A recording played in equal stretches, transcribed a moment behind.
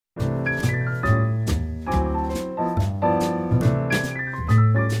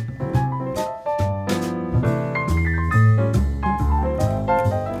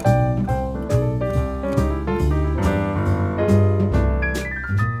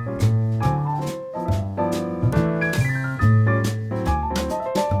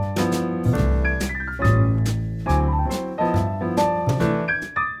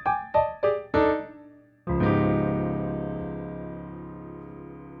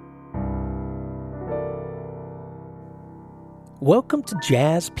Welcome to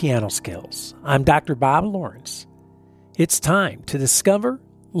Jazz Piano Skills. I'm Dr. Bob Lawrence. It's time to discover,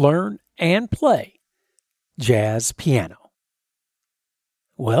 learn, and play jazz piano.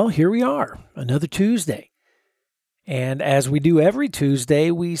 Well, here we are, another Tuesday. And as we do every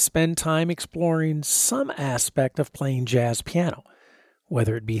Tuesday, we spend time exploring some aspect of playing jazz piano,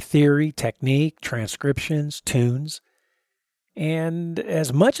 whether it be theory, technique, transcriptions, tunes. And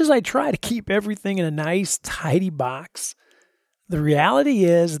as much as I try to keep everything in a nice, tidy box, the reality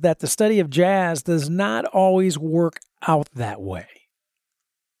is that the study of jazz does not always work out that way.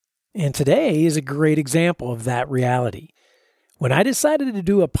 And today is a great example of that reality. When I decided to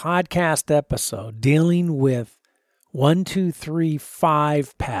do a podcast episode dealing with 1, 2, 3,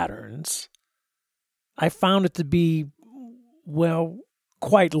 5 patterns, I found it to be,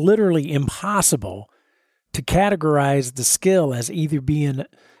 quite literally impossible to categorize the skill as either being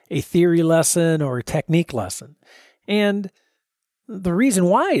a theory lesson or a technique lesson. And the reason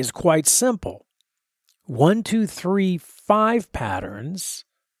why is quite simple. 1, 2, 3, 5 patterns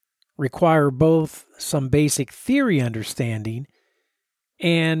require both some basic theory understanding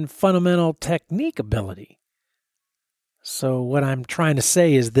and fundamental technique ability. So what I'm trying to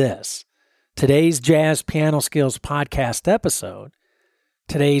say is this. Today's Jazz Piano Skills podcast episode,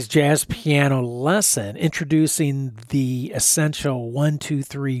 today's jazz piano lesson introducing the essential 1, 2,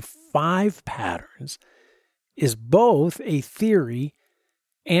 3, 5 patterns is both a theory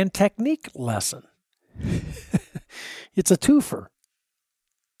and technique lesson. It's a twofer.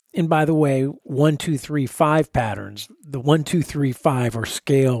 And by the way, 1, 2, 3, 5 patterns, the 1, 2, 3, 5 are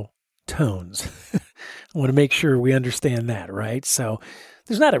scale tones. I want to make sure we understand that, right? So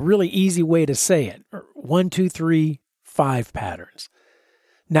there's not a really easy way to say it. 1, 2, 3, 5 patterns.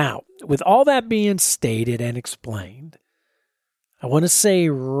 Now, with all that being stated and explained, I want to say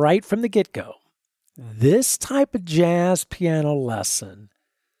right from the get-go, this type of jazz piano lesson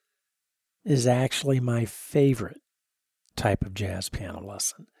is actually my favorite type of jazz piano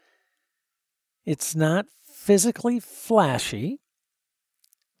lesson. It's not physically flashy.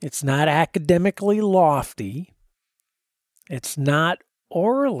 It's not academically lofty. It's not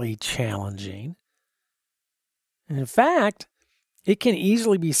orally challenging. And in fact, it can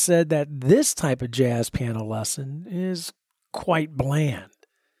easily be said that this type of jazz piano lesson is quite bland,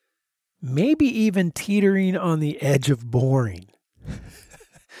 maybe even teetering on the edge of boring.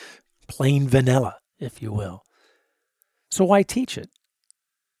 Plain vanilla, if you will. So why teach it?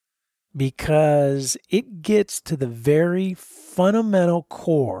 Because it gets to the very fundamental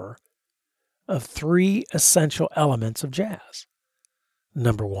core of 3 essential elements of jazz.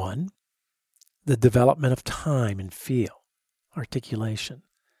 Number 1, the development of time and feel. Articulation.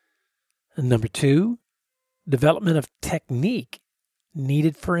 And number 2, development of technique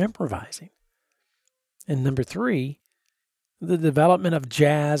needed for improvising. And number 3, the development of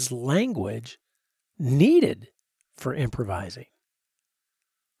jazz language needed for improvising.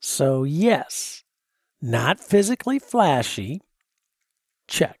 So yes, not physically flashy,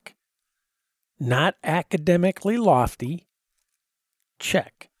 check. Not academically lofty,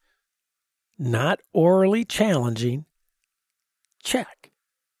 check. Not orally challenging, check.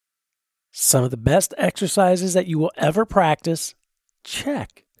 Some of the best exercises that you will ever practice,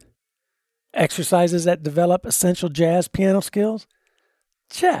 check. Exercises that develop essential jazz piano skills,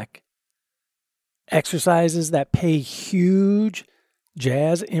 check. Exercises that pay huge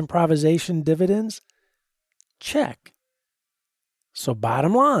jazz improvisation dividends, check. So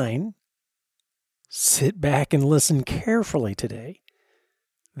bottom line, sit back and listen carefully today.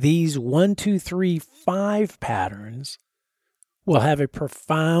 These 1, 2, 3, 5 patterns will have a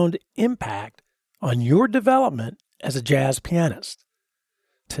profound impact on your development as a jazz pianist.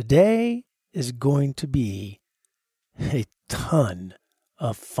 Today is going to be a ton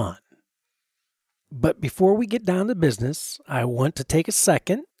of fun. But before we get down to business, I want to take a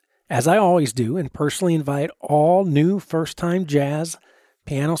second, as I always do, and personally invite all new first-time jazz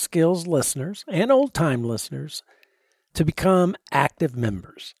piano skills listeners and old-time listeners to become active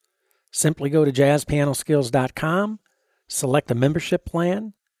members. Simply go to jazzpianoskills.com, select a membership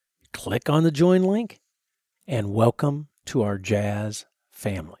plan, click on the join link, and welcome to our jazz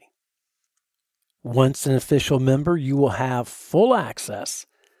family. Once an official member, you will have full access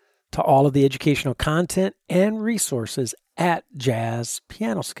to all of the educational content and resources at Jazz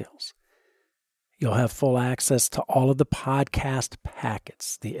Piano Skills. You'll have full access to all of the podcast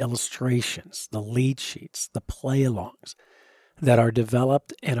packets, the illustrations, the lead sheets, the play-alongs that are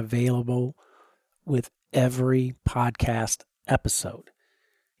developed and available with every podcast episode.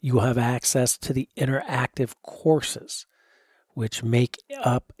 You will have access to the interactive courses, which make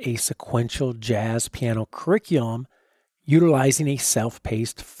up a sequential jazz piano curriculum utilizing a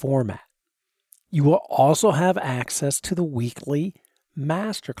self-paced format. You will also have access to the weekly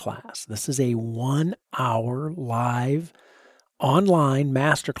masterclass. This is a 1-hour live online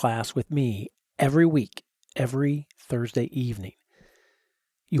masterclass with me every week, every Thursday evening.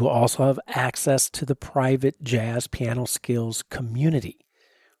 You will also have access to the private Jazz Piano Skills community,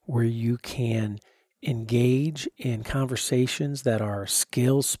 where you can engage in conversations that are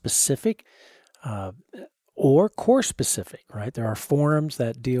skill specific or course specific, right? There are forums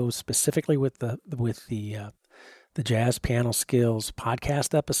that deal specifically with the Jazz Piano Skills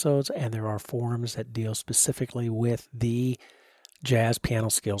podcast episodes, and there are forums that deal specifically with the Jazz Piano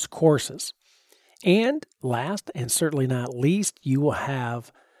Skills courses. And last and certainly not least, you will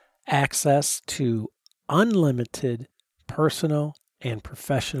have access to unlimited personal and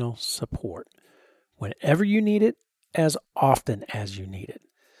professional support whenever you need it, as often as you need it.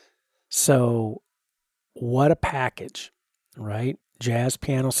 So what a package, right? Jazz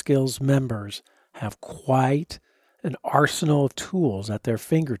Piano Skills members have quite an arsenal of tools at their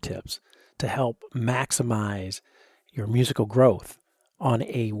fingertips to help maximize your musical growth on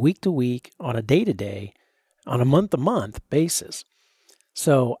a week-to-week, on a day-to-day, on a month-to-month basis.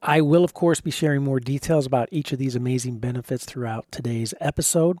 So I will, of course, be sharing more details about each of these amazing benefits throughout today's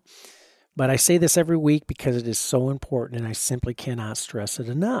episode. But I say this every week because it is so important, and I simply cannot stress it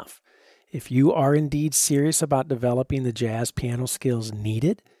enough. If you are indeed serious about developing the jazz piano skills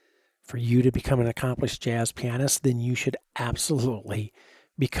needed for you to become an accomplished jazz pianist, then you should absolutely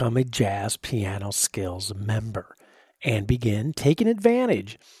become a Jazz Piano Skills member and begin taking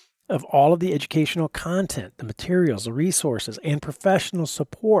advantage of all of the educational content, the materials, the resources, and professional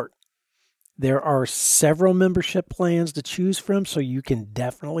support. There are several membership plans to choose from, so you can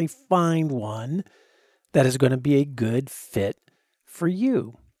definitely find one that is going to be a good fit for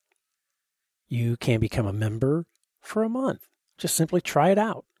you. You can become a member for a month. Just simply try it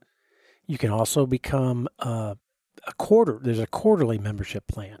out. You can also become there's a quarterly membership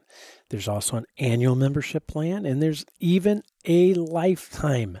plan. There's also an annual membership plan, and there's even a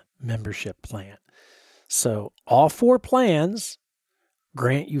lifetime membership plan. So all 4 plans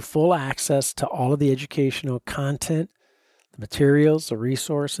grant you full access to all of the educational content, the materials, the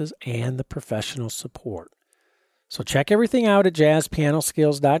resources, and the professional support. So check everything out at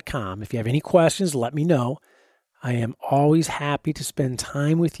jazzpianoskills.com. If you have any questions, let me know. I am always happy to spend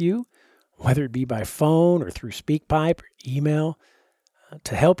time with you, whether it be by phone or through SpeakPipe or email,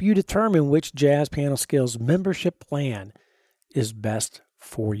 to help you determine which Jazz Piano Skills membership plan is best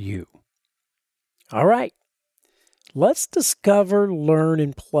for you. All right, let's discover, learn,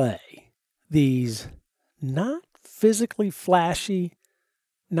 and play these not physically flashy,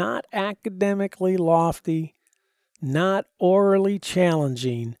 not academically lofty, not orally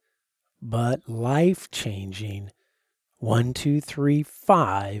challenging, but life-changing 1, 2, 3,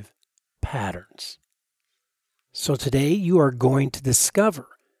 5 patterns. So today you are going to discover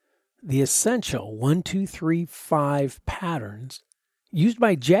the essential 1, 2, 3, 5 patterns used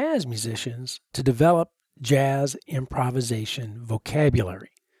by jazz musicians to develop jazz improvisation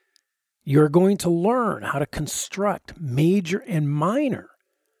vocabulary. You're going to learn how to construct major and minor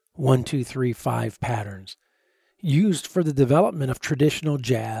 1, 2, 3, 5 patterns used for the development of traditional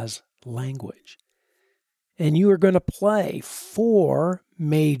jazz language. And you are going to play 4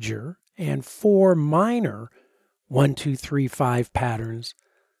 major and 4 minor 1, 2, 3, 5 patterns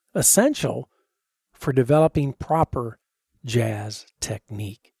essential for developing proper jazz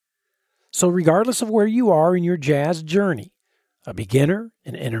technique. So regardless of where you are in your jazz journey, a beginner,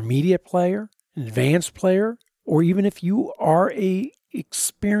 an intermediate player, an advanced player, or even if you are an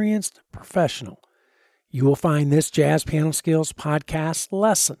experienced professional, you will find this Jazz Piano Skills podcast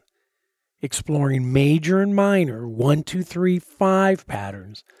lesson exploring major and minor 1, 2, 3, 5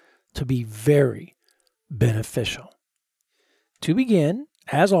 patterns to be very beneficial. To begin,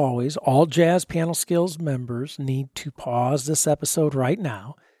 as always, all Jazz Piano Skills members need to pause this episode right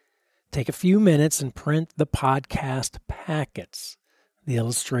now, take a few minutes and print the podcast packets, the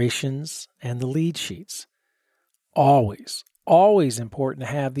illustrations, and the lead sheets. Always important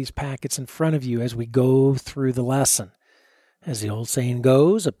to have these packets in front of you as we go through the lesson. As the old saying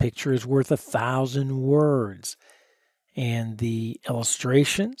goes, a picture is worth 1,000 words. And the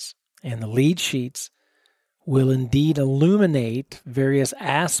illustrations and the lead sheets will indeed illuminate various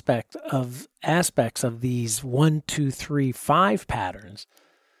aspects of these 1, 2, 3, 5 patterns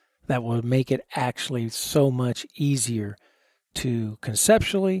that will make it actually so much easier to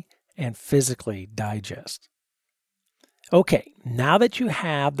conceptually and physically digest. Okay, now that you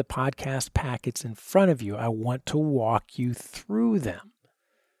have the podcast packets in front of you, I want to walk you through them.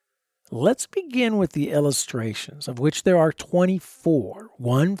 Let's begin with the illustrations, of which there are 24,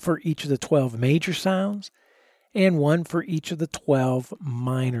 one for each of the 12 major sounds and one for each of the 12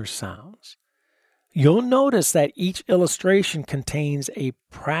 minor sounds. You'll notice that each illustration contains a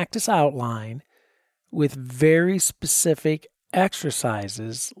practice outline with very specific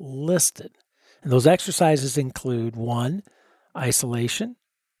exercises listed. And those exercises include 1, isolation,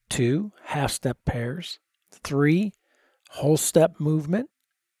 2, half-step pairs, 3, whole step movement,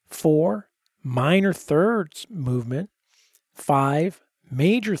 4, minor thirds movement, 5,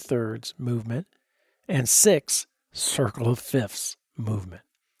 major thirds movement, and 6, circle of fifths movement.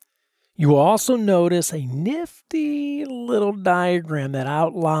 You will also notice a nifty little diagram that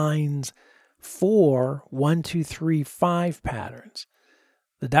outlines 4 1, 2, 3, 5 patterns.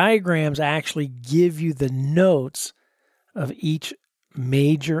 The diagrams actually give you the notes of each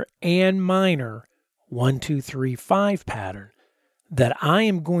major and minor 1, 2, 3, 5 pattern that I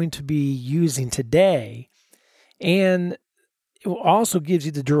am going to be using today, and it also gives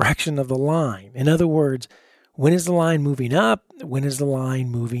you the direction of the line. In other words, when is the line moving up? When is the line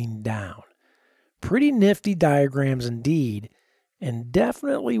moving down? Pretty nifty diagrams indeed, and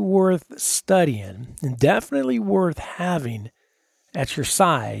definitely worth studying and definitely worth having at your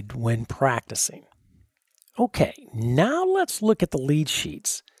side when practicing. Okay, now let's look at the lead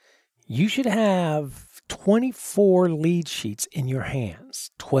sheets. You should have 24 lead sheets in your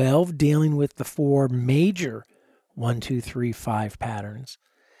hands, 12 dealing with the 4 major 1, 2, 3, 5 patterns,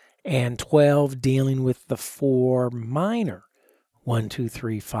 and 12 dealing with the 4 minor 1, 2,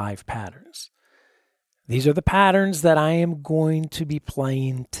 3, 5 patterns. These are the patterns that I am going to be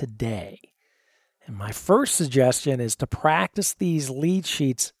playing today. And my first suggestion is to practice these lead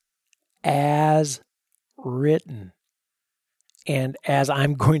sheets as written and as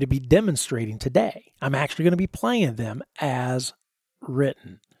I'm going to be demonstrating today. I'm actually going to be playing them as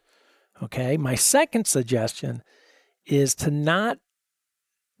written. Okay, my second suggestion is to not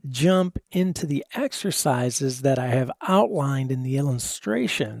jump into the exercises that I have outlined in the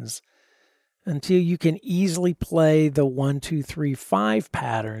illustrations until you can easily play the 1, 2, 3, 5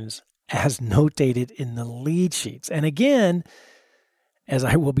 patterns as notated in the lead sheets. And again, as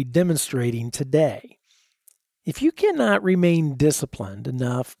I will be demonstrating today, if you cannot remain disciplined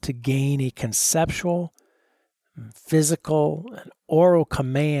enough to gain a conceptual, physical, and oral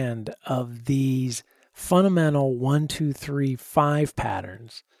command of these fundamental 1, 2, 3, 5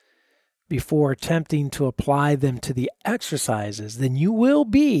 patterns before attempting to apply them to the exercises, then you will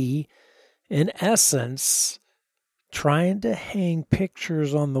be, in essence, trying to hang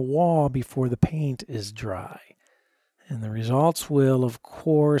pictures on the wall before the paint is dry. And the results will, of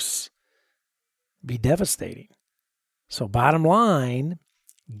course, be devastating. So bottom line,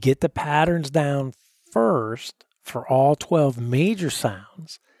 get the patterns down first for all 12 major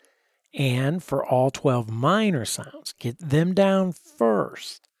sounds and for all 12 minor sounds. Get them down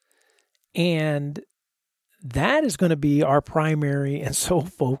first. And that is going to be our primary and sole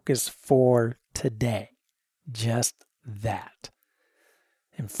focus for today. Just that.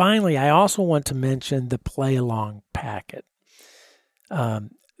 And finally, I also want to mention the play-along packet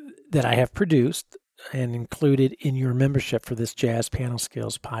that I have produced and included in your membership for this Jazz Piano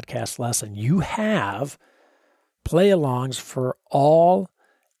Skills podcast lesson. You have play-alongs for all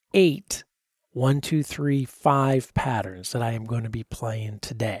 8 1, 2, 3, 5 patterns that I am going to be playing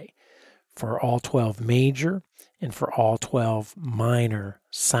today for all 12 major and for all 12 minor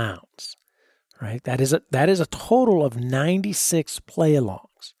sounds. Right? That is a total of 96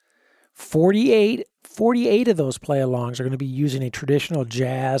 play-alongs. 48 of those play-alongs are going to be using a traditional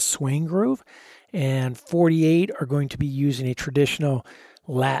jazz swing groove, and 48 are going to be using a traditional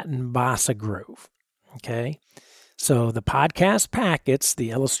Latin bossa groove. Okay? So the podcast packets, the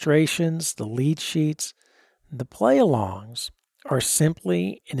illustrations, the lead sheets, the play-alongs are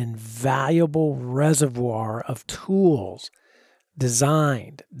simply an invaluable reservoir of tools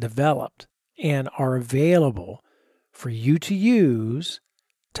designed, developed, and are available for you to use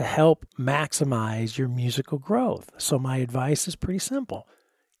to help maximize your musical growth. So my advice is pretty simple.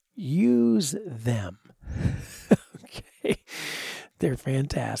 Use them. Okay. They're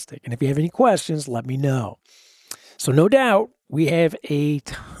fantastic. And if you have any questions, let me know. So no doubt we have a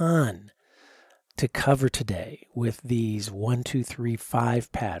ton to cover today with these 1, 2, 3,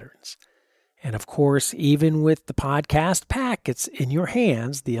 5 patterns. And of course, even with the podcast packets in your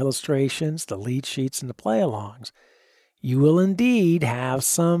hands, the illustrations, the lead sheets, and the play-alongs, you will indeed have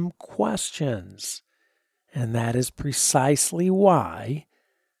some questions. And that is precisely why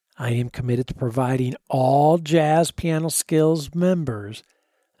I am committed to providing all Jazz Piano Skills members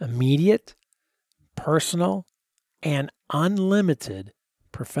immediate, personal, and unlimited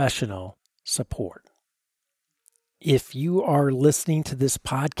professional support. If you are listening to this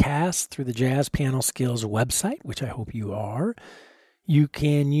podcast through the Jazz Piano Skills website, which I hope you are, you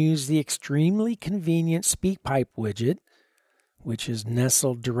can use the extremely convenient SpeakPipe widget, which is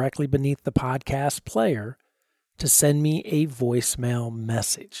nestled directly beneath the podcast player, to send me a voicemail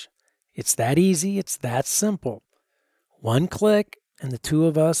message. It's that easy. It's that simple. One click, and the two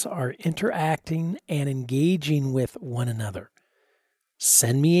of us are interacting and engaging with one another.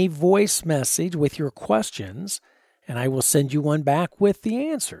 Send me a voice message with your questions, and I will send you one back with the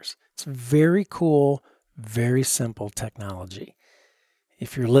answers. It's very cool, very simple technology.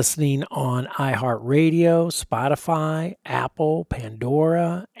 If you're listening on iHeartRadio, Spotify, Apple,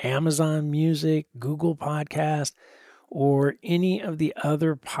 Pandora, Amazon Music, Google Podcast, or any of the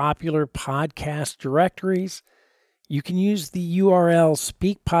other popular podcast directories, you can use the URL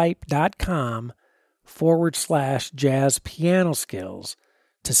speakpipe.com/jazz piano skills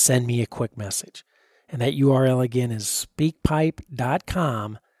to send me a quick message. And that URL again is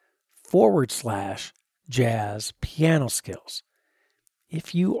speakpipe.com/jazz piano skills.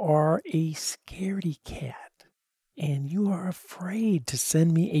 If you are a scaredy cat and you are afraid to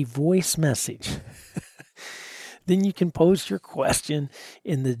send me a voice message, then you can post your question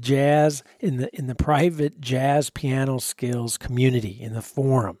in the private Jazz Piano Skills community in the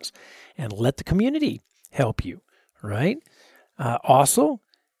forums, and let the community help you, right? Also,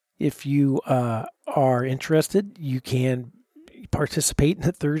 if you are interested, you can participate in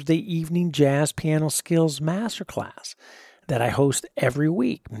the Thursday evening Jazz Piano Skills Masterclass that I host every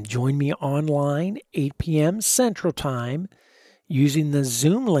week. Join me online, 8 p.m. Central Time, using the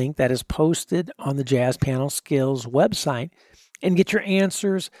Zoom link that is posted on the Jazz Piano Skills website, and get your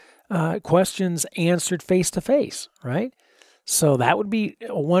questions answered face-to-face, right? So that would be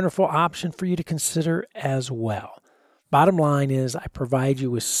a wonderful option for you to consider as well. Bottom line is, I provide you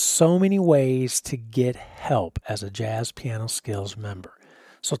with so many ways to get help as a Jazz Piano Skills member.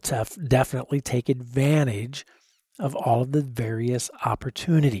 So definitely take advantage of all of the various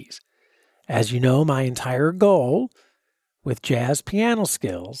opportunities. As you know, my entire goal with Jazz Piano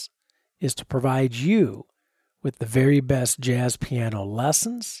Skills is to provide you with the very best jazz piano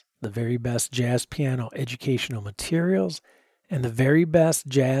lessons, the very best jazz piano educational materials, and the very best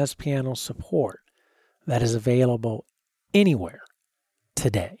jazz piano support that is available anywhere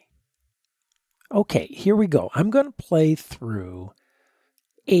today. Okay, here we go. I'm going to play through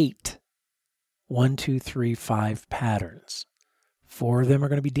 8 1, 2, 3, 5 patterns. 4 of them are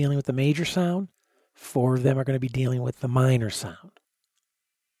going to be dealing with the major sound. 4 of them are going to be dealing with the minor sound.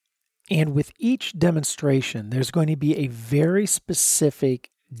 And with each demonstration, there's going to be a very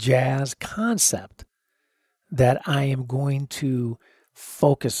specific jazz concept that I am going to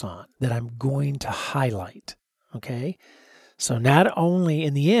focus on, that I'm going to highlight. Okay? So not only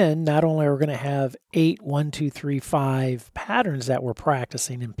are we going to have 8 1, 2, 3, 5 patterns that we're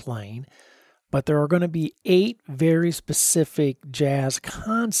practicing and playing, but there are going to be 8 very specific jazz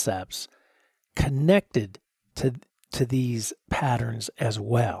concepts connected to these patterns as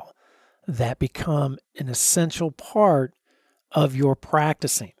well that become an essential part of your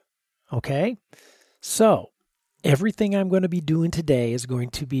practicing. Okay? So everything I'm going to be doing today is going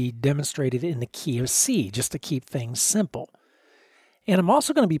to be demonstrated in the key of C, just to keep things simple. And I'm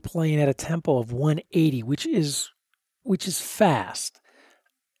also going to be playing at a tempo of 180, which is fast.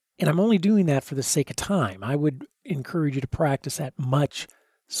 And I'm only doing that for the sake of time. I would encourage you to practice at much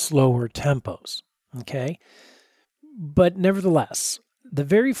slower tempos, okay? But nevertheless, the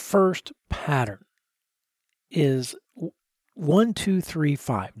very first pattern is 1, 2, 3,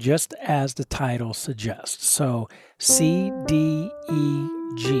 5, just as the title suggests. So C, D, E,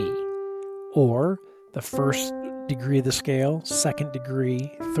 G, or the first degree of the scale, second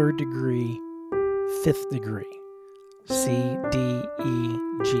degree, third degree, fifth degree. C, D, E,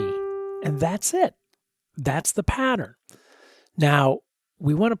 G. And that's it. That's the pattern. Now,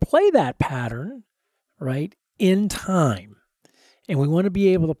 we want to play that pattern, right, in time. And we want to be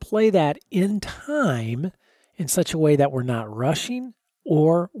able to play that in time in such a way that we're not rushing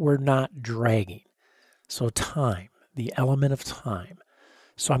or we're not dragging. So time, the element of time.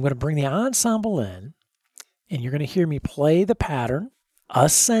 So I'm going to bring the ensemble in, and you're going to hear me play the pattern,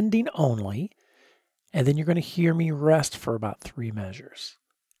 ascending only, and then you're going to hear me rest for about 3 measures,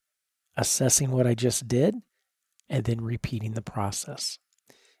 assessing what I just did, and then repeating the process.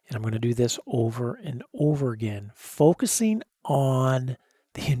 And I'm going to do this over and over again, focusing on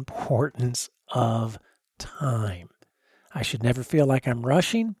the importance of time. I should never feel like I'm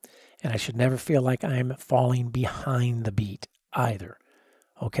rushing, and I should never feel like I'm falling behind the beat either.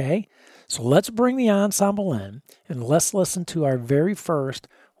 Okay? So let's bring the ensemble in and let's listen to our very first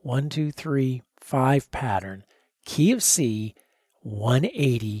 1, 2, 3, 5 pattern, key of C,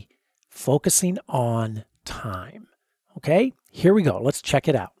 180, focusing on time. Okay, here we go. Let's check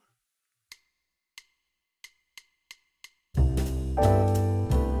it out.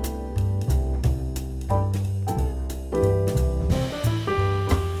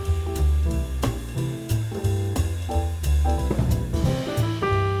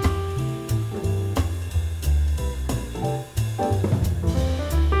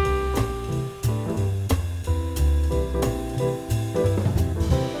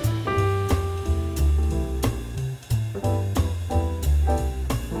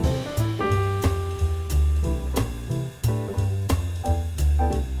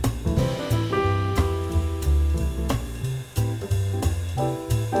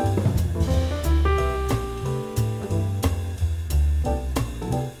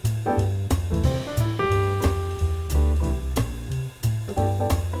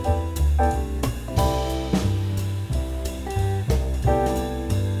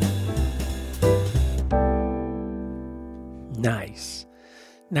 Nice.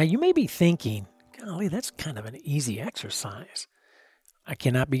 Now you may be thinking, golly, that's kind of an easy exercise. I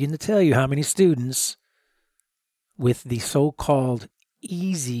cannot begin to tell you how many students with the so-called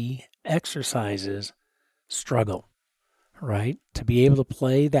easy exercises struggle, right? To be able to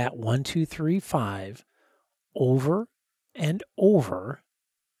play that 1, 2, 3, 5 over and over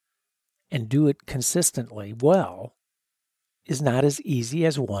and do it consistently well is not as easy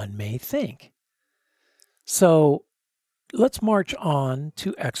as one may think. So let's march on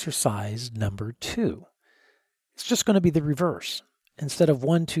to exercise number 2. It's just going to be the reverse. Instead of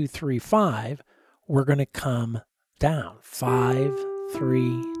 1, 2, 3, 5, we're going to come down. 5,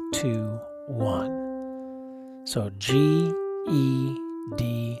 3, 2, 1. So G, E,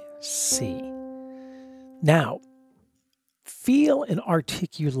 D, C. Now, feel and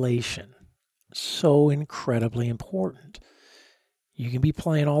articulation, so incredibly important. You can be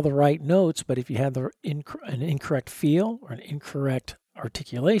playing all the right notes, but if you have an incorrect feel or an incorrect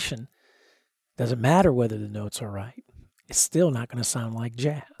articulation, it doesn't matter whether the notes are right. It's still not going to sound like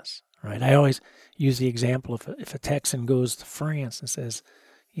jazz, right? I always use the example if a Texan goes to France and says,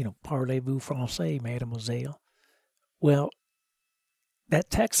 parlez-vous français, mademoiselle? Well, that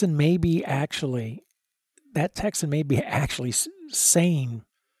Texan may be actually saying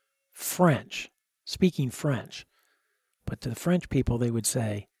French, speaking French. But to the French people, they would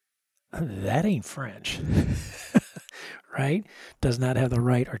say, that ain't French, right? Does not have the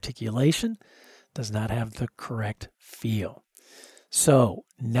right articulation, does not have the correct feel. So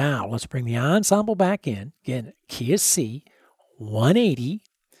now let's bring the ensemble back in. Again, key is C, 180,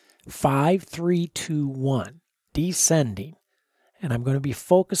 5, 3, 2, 1, descending. And I'm going to be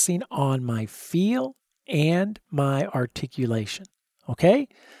focusing on my feel and my articulation. Okay?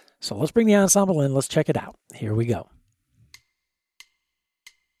 So let's bring the ensemble in. Let's check it out. Here we go.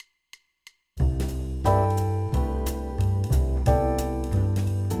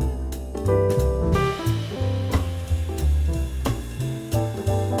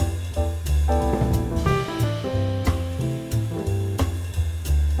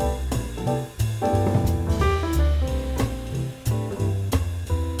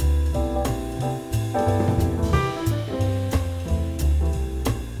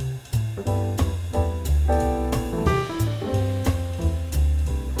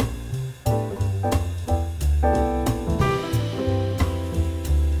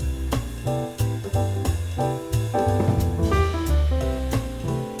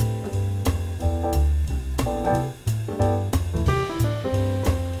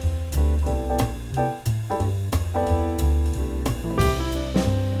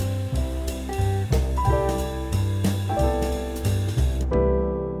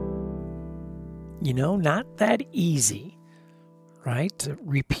 Not that easy, right? To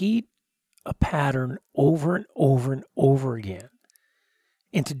repeat a pattern over and over and over again.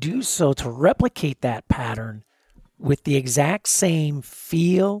 And to do so, to replicate that pattern with the exact same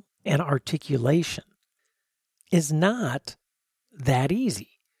feel and articulation is not that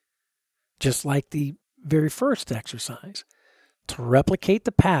easy. Just like the very first exercise. To replicate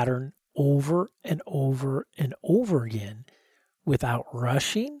the pattern over and over and over again without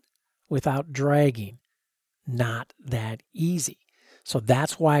rushing, without dragging. Not that easy. So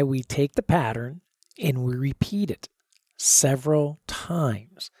that's why we take the pattern and we repeat it several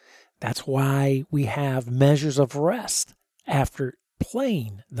times. That's why we have measures of rest after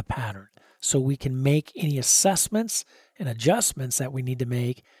playing the pattern, so we can make any assessments and adjustments that we need to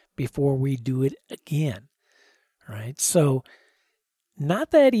make before we do it again. Right? So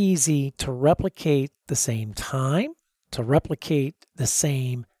not that easy to replicate the same time, to replicate the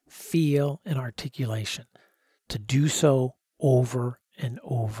same feel and articulation, to do so over and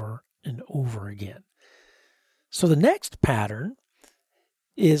over and over again. So the next pattern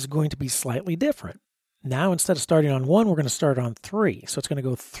is going to be slightly different. Now, instead of starting on 1, we're going to start on 3. So it's going to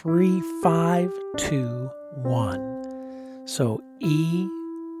go 3, 5, 2, 1. So E,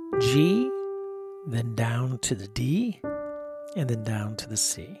 G, then down to the D, and then down to the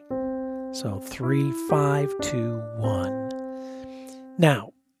C. So 3, 5, 2, 1.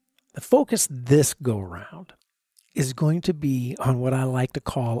 Now, the focus this go around is going to be on what I like to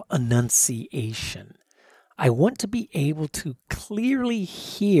call enunciation. I want to be able to clearly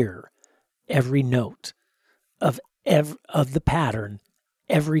hear every note of the pattern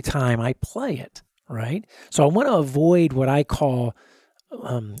every time I play it, right? So I want to avoid what I call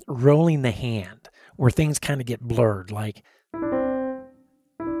rolling the hand, where things kind of get blurred. Like I'm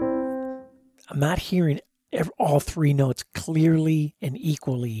not hearing all 3 notes clearly and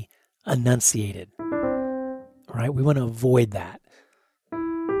equally enunciated, right? We want to avoid that.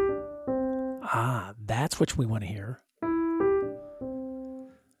 That's what we want to hear.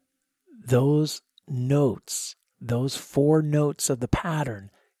 Those notes, those 4 notes of the pattern,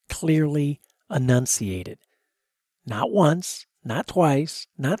 clearly enunciated. Not once, not twice,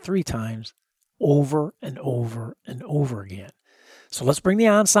 not 3 times, over and over and over again. So let's bring the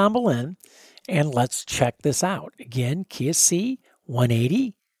ensemble in and let's check this out. Again, key of C,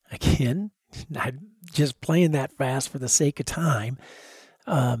 180. Again, I'm just playing that fast for the sake of time.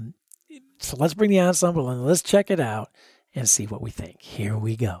 So let's bring the ensemble in, let's check it out and see what we think. Here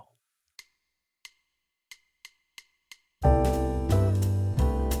we go.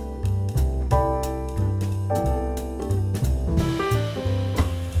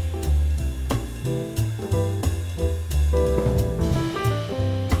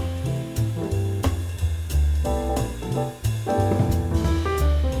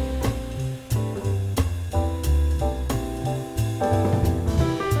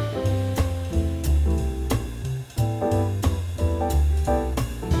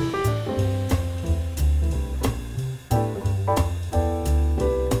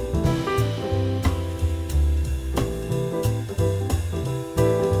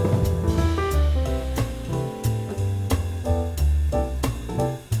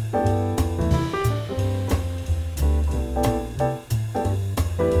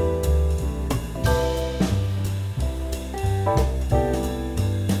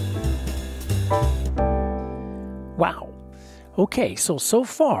 Wow. Okay, so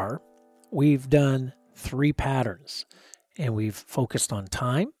far we've done 3 patterns, and we've focused on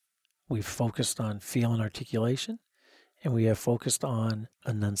time, we've focused on feel and articulation, and we have focused on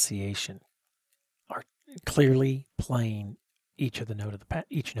enunciation, clearly playing each note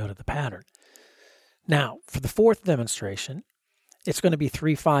of the pattern. Now, for the 4th demonstration, it's going to be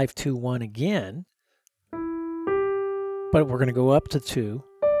 3, 5, 2, 1 again, but we're going to go up to 2,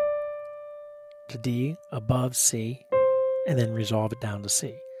 to D, above C, and then resolve it down to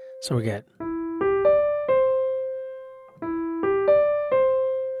C. So we get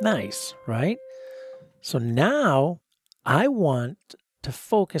nice, right? So now I want to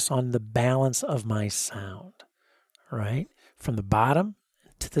focus on the balance of my sound, right? From the bottom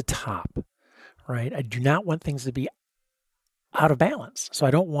to the top, right? I do not want things to be out of balance. So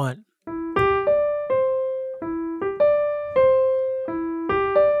I don't want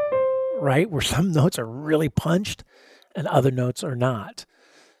right, where some notes are really punched and other notes are not.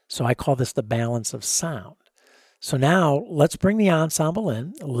 So I call this the balance of sound. So now let's bring the ensemble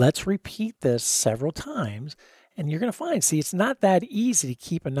in. Let's repeat this several times. And you're going to find, see, it's not that easy to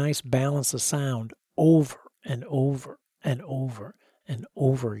keep a nice balance of sound over and over and over and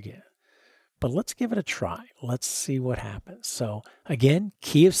over again. But let's give it a try. Let's see what happens. So again,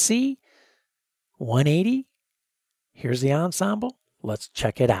 key of C, 180. Here's the ensemble. Let's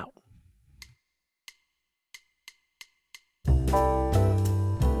check it out.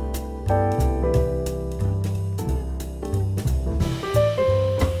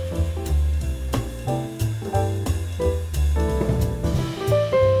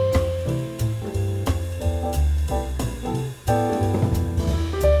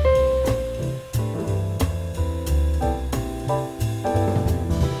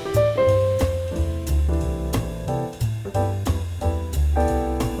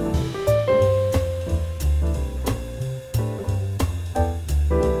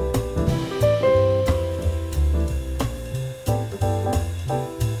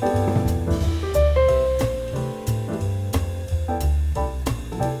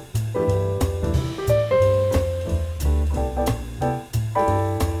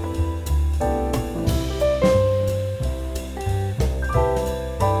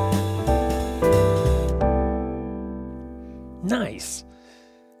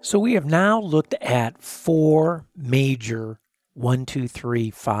 So we have now looked at 4 major 1, 2, 3,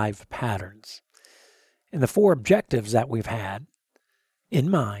 5 patterns. And the 4 objectives that we've had in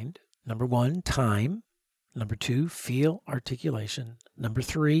mind: number 1, time; number 2, feel, articulation; number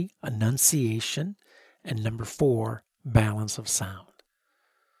 3, enunciation; and number 4, balance of sound.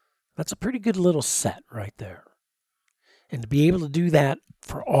 That's a pretty good little set right there. And to be able to do that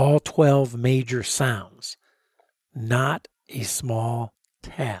for all 12 major sounds, not a small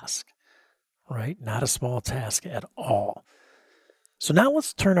task, right? Not a small task at all. So now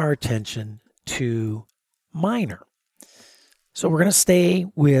let's turn our attention to minor. So we're going to stay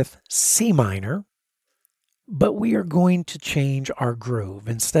with C minor, but we are going to change our groove.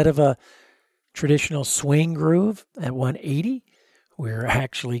 Instead of a traditional swing groove at 180, we're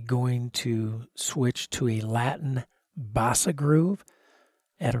actually going to switch to a Latin bossa groove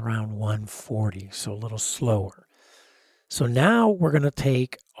at around 140, so a little slower. So now we're going to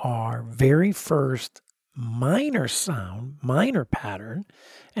take our very first minor sound, minor pattern,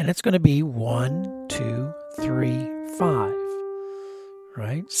 and it's going to be 1, 2, 3, 5,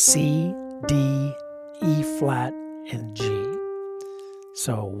 right? C, D, E flat, and G.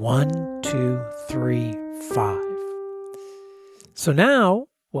 So 1, 2, 3, 5. So now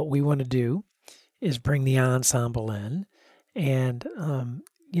what we want to do is bring the ensemble in, and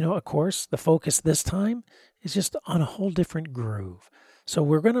of course, the focus this time is just on a whole different groove. So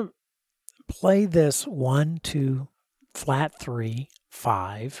we're going to play this 1, 2, flat 3,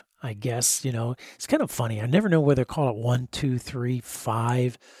 5. I guess, it's kind of funny. I never know whether to call it 1, 2, 3,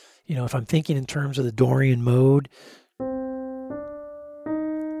 5. If I'm thinking in terms of the Dorian mode,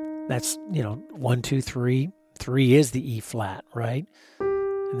 that's, 1, 2, 3. 3 is the E flat, right?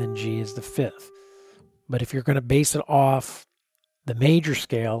 And then G is the 5th. But if you're going to base it off the major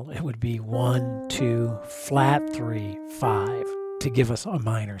scale, it would be 1, 2, flat 3, 5 to give us a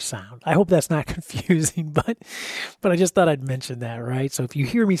minor sound. I hope that's not confusing, but I just thought I'd mention that, right? So if you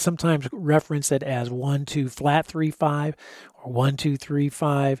hear me sometimes reference it as 1, 2, flat 3, 5, or 1, 2, 3,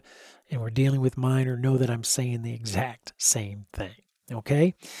 5, and we're dealing with minor, know that I'm saying the exact same thing.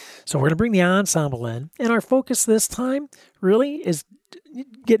 Okay, so we're going to bring the ensemble in, and our focus this time really is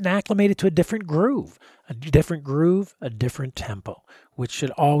getting acclimated to a different groove, a different tempo, which should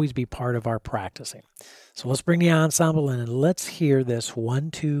always be part of our practicing. So let's bring the ensemble in, and let's hear this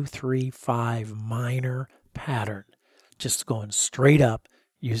 1, 2, 3, 5 minor pattern, just going straight up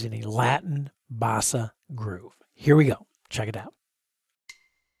using a Latin bossa groove. Here we go. Check it out.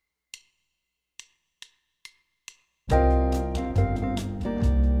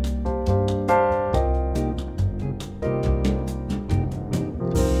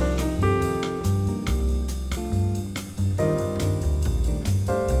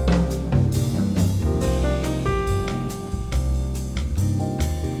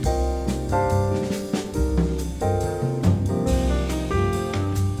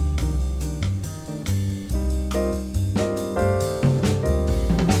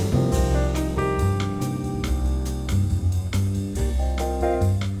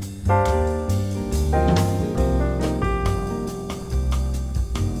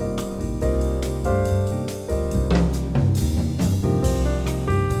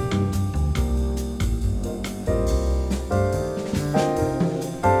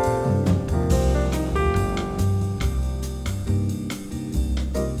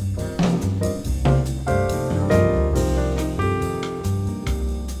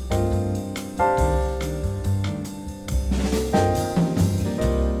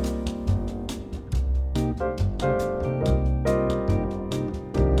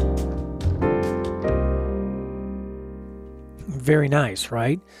 Very nice,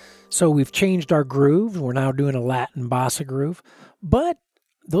 right? So we've changed our groove. We're now doing a Latin bossa groove. But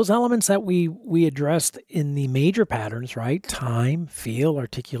those elements that we addressed in the major patterns, right? Time, feel,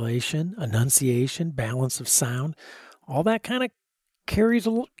 articulation, enunciation, balance of sound, all that kind of carries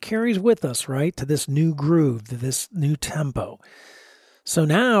with us, right? To this new groove, to this new tempo. So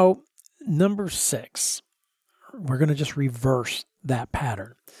now, number 6, we're going to just reverse that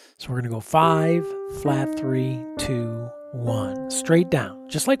pattern. So we're going to go 5, flat 3, 2, 1, straight down,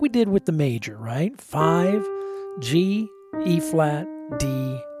 just like we did with the major, right? 5, G, E flat,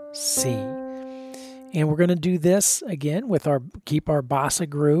 D, C. And we're going to do this again with keep our bossa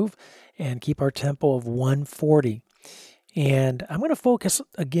groove and keep our tempo of 140. And I'm going to focus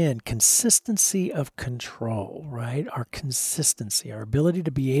again, consistency of control, right? Our consistency, our ability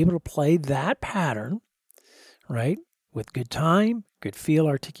to be able to play that pattern, right? With good time, good feel,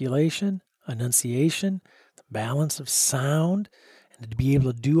 articulation, enunciation, the balance of sound, and to be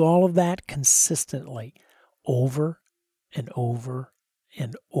able to do all of that consistently over and over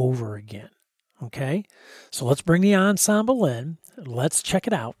and over again. Okay, so let's bring the ensemble in. Let's check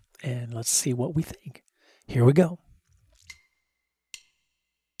it out and let's see what we think. Here we go.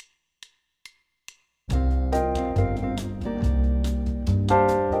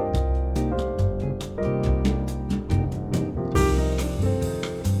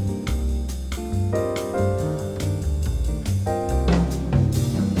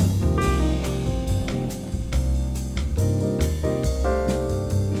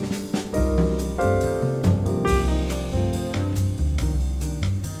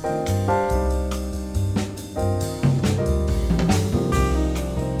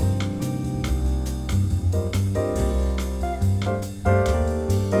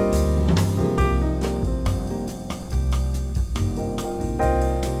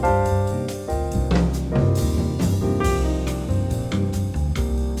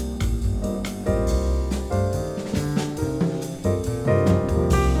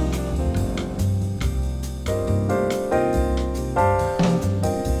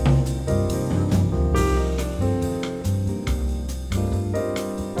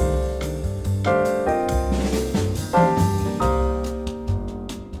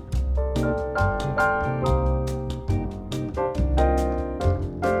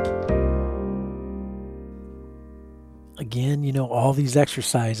 Again, all these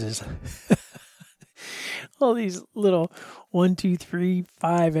exercises, all these little 1, 2, 3,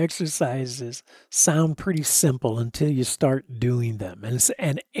 5 exercises sound pretty simple until you start doing them.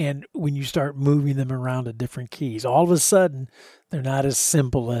 And when you start moving them around to different keys, all of a sudden, they're not as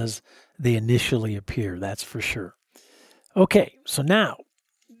simple as they initially appear. That's for sure. Okay, so now,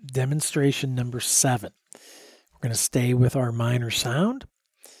 demonstration number 7. We're going to stay with our minor sound.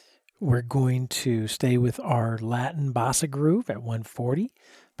 We're going to stay with our Latin bossa groove at 140,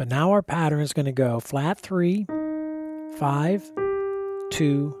 but now our pattern is going to go flat 3, 5,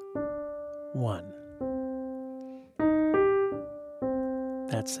 2, 1.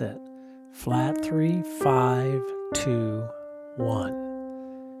 That's it. Flat 3, 5, 2, 1.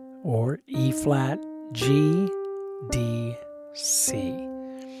 Or E flat, G, D, C.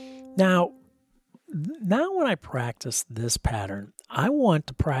 Now when I practice this pattern, I want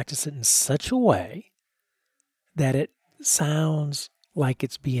to practice it in such a way that it sounds like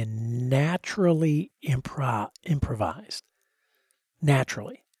it's being naturally improvised.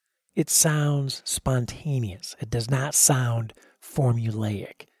 Naturally. It sounds spontaneous. It does not sound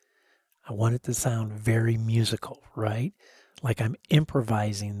formulaic. I want it to sound very musical, right? Like I'm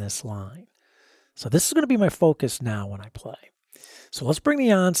improvising this line. So this is going to be my focus now when I play. So let's bring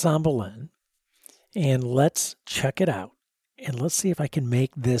the ensemble in and let's check it out. And let's see if I can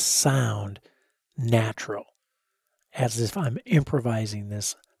make this sound natural, as if I'm improvising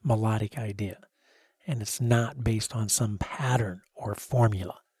this melodic idea. And it's not based on some pattern or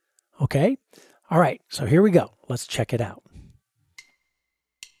formula. Okay? All right, so here we go. Let's check it out.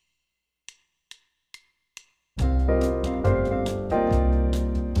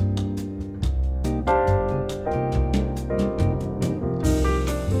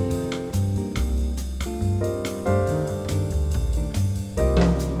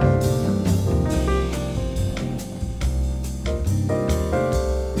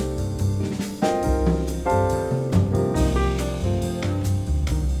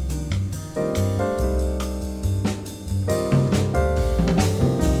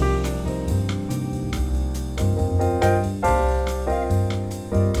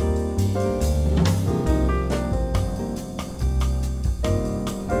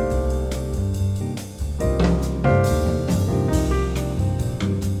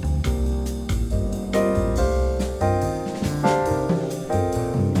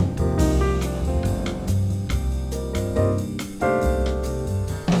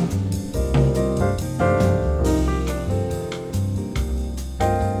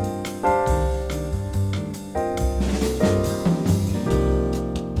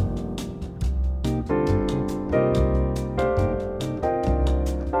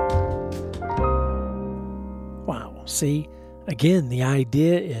 See, again, the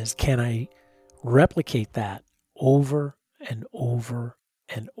idea is, can I replicate that over and over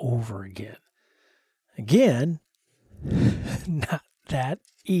and over again? Again, not that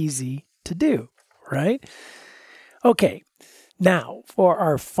easy to do, right? Okay, now for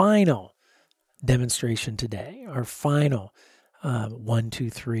our final demonstration today, our final 1, 2,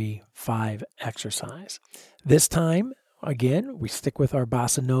 3, 5 exercise. This time, again, we stick with our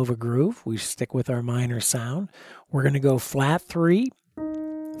bossa nova groove. We stick with our minor sound. We're going to go flat 3,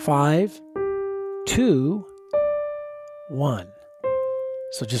 5, 2, 1.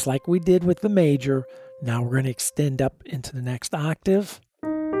 So just like we did with the major, Now we're going to extend up into the next octave.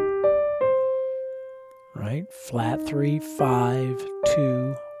 Right? Flat 3, 5,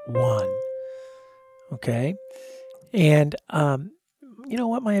 2, 1. Okay? And you know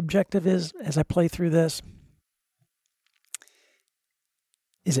what my objective is as I play through this?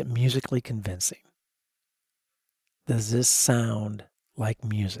 Is it musically convincing? Does this sound like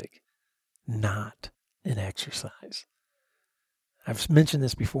music, not an exercise? I've mentioned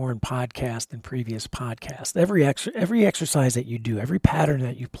this before in podcasts and previous podcasts. Every exercise that you do, every pattern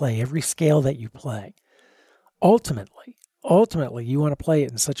that you play, every scale that you play, ultimately, you want to play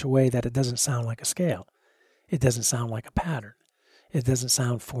it in such a way that it doesn't sound like a scale. It doesn't sound like a pattern. It doesn't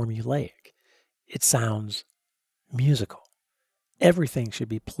sound formulaic. It sounds musical. Everything should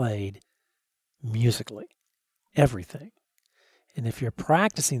be played musically. Everything. And if you're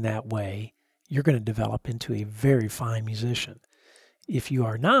practicing that way, you're going to develop into a very fine musician. If you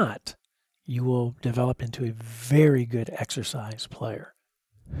are not, you will develop into a very good exercise player.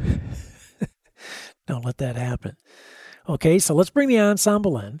 Don't let that happen. Okay, so let's bring the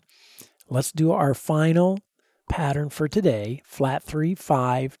ensemble in. Let's do our final pattern for today, flat 3,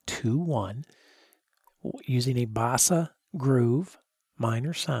 5, 2, 1, using a bossa groove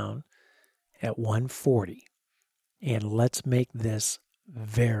minor sound at 140. And let's make this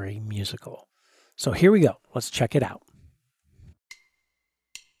very musical. So here we go. Let's check it out.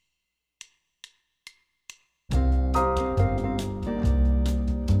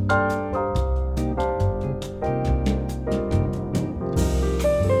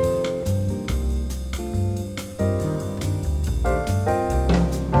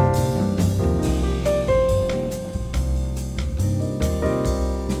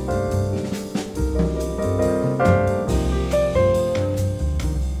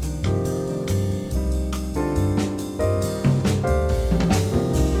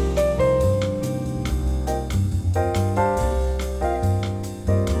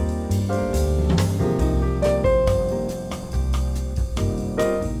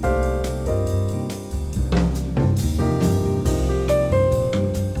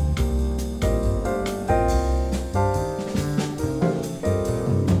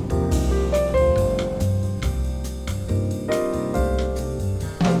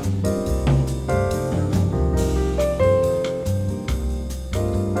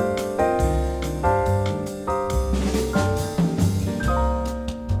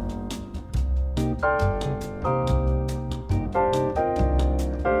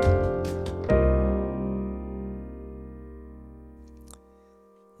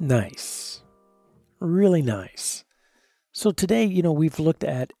 Nice. Really nice. So today, we've looked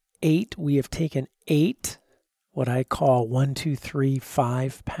at 8. We have taken 8, what I call 1, 2, 3,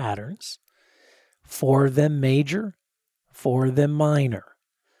 5 patterns. 4 of them major, 4 of them minor.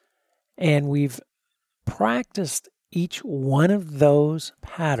 And we've practiced each one of those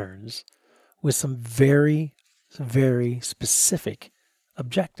patterns with some very, very specific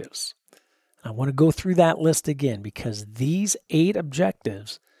objectives. I want to go through that list again because these 8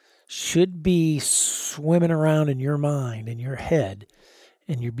 objectives should be swimming around in your mind, in your head,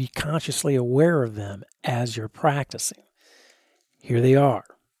 and you be consciously aware of them as you're practicing. Here they are.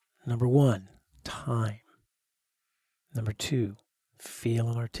 Number 1, time. Number 2, feel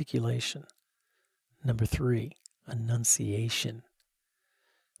and articulation. Number 3, enunciation.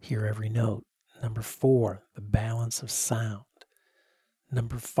 Hear every note. Number 4, the balance of sound.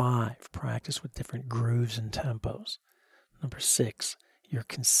 Number 5, practice with different grooves and tempos. Number 6, your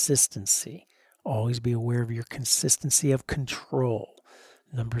consistency. Always be aware of your consistency of control.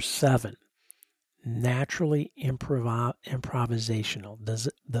 Number 7, naturally improvisational. Does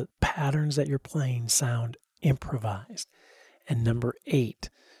the patterns that you're playing sound improvised? And number 8,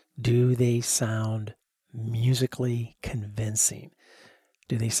 do they sound musically convincing?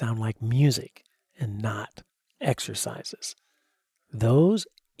 Do they sound like music and not exercises? Those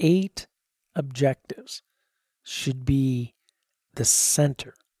 8 objectives should be the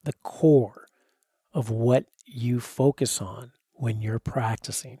center, the core of what you focus on when you're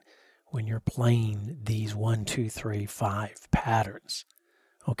practicing, when you're playing these 1, 2, 3, 5 patterns.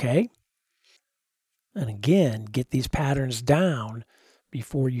 Okay? And again, get these patterns down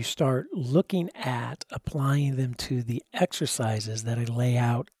before you start looking at applying them to the exercises that I lay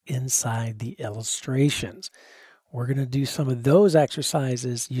out inside the illustrations. We're going to do some of those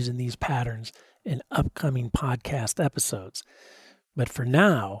exercises using these patterns in upcoming podcast episodes. But for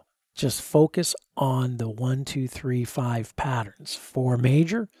now, just focus on the 1, 2, 3, 5 patterns. 4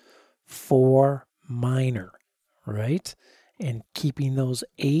 major, 4 minor, right? And keeping those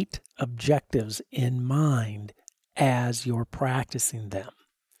 8 objectives in mind as you're practicing them.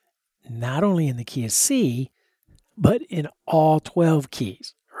 not only in the key of C, but in all 12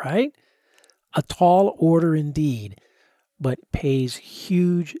 keys, right? A tall order indeed, but pays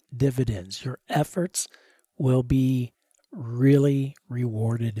huge dividends. Your efforts will be really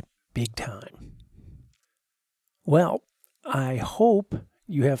rewarded big time. Well, I hope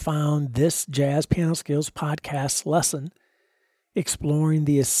you have found this Jazz Piano Skills podcast lesson exploring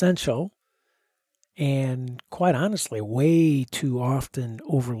the essential and, quite honestly, way too often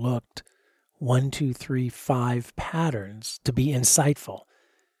overlooked 1, 2, 3, 5 patterns to be insightful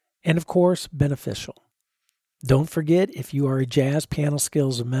and, of course, beneficial. Don't forget, if you are a Jazz Piano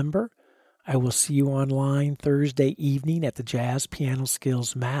Skills member, I will see you online Thursday evening at the Jazz Piano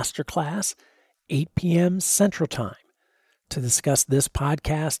Skills Masterclass, 8 p.m. Central Time, to discuss this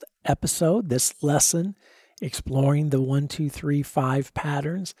podcast episode, this lesson, exploring the 1, 2, 3, 5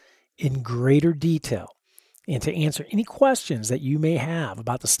 patterns in greater detail, and to answer any questions that you may have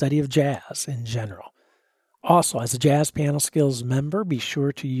about the study of jazz in general. Also, as a Jazz Piano Skills member, be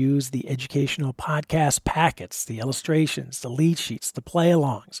sure to use the educational podcast packets, the illustrations, the lead sheets, the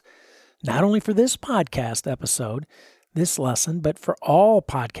play-alongs, not only for this podcast episode, this lesson, but for all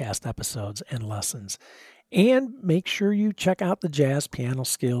podcast episodes and lessons. And make sure you check out the Jazz Piano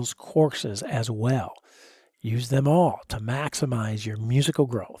Skills courses as well. Use them all to maximize your musical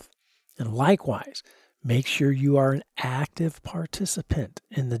growth. And likewise, make sure you are an active participant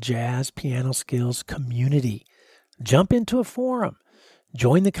in the Jazz Piano Skills community. Jump into a forum,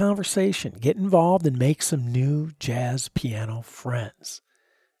 join the conversation, get involved, and make some new jazz piano friends.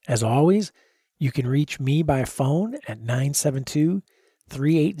 As always, you can reach me by phone at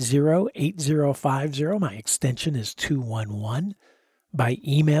 972-380-8050. My extension is 211. By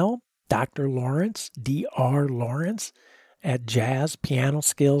email, Dr. Lawrence, Dr. Lawrence, at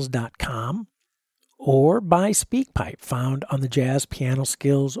jazzpianoskills.com, or by SpeakPipe, found on the Jazz Piano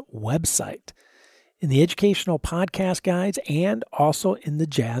Skills website, in the educational podcast guides, and also in the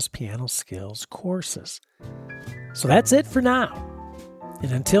Jazz Piano Skills courses. So that's it for now.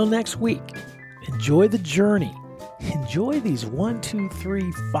 And until next week, enjoy the journey. Enjoy these 1, 2,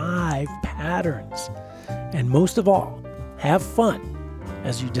 3, 5 patterns. And most of all, have fun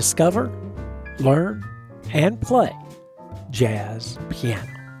as you discover, learn, and play jazz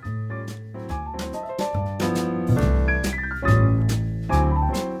piano.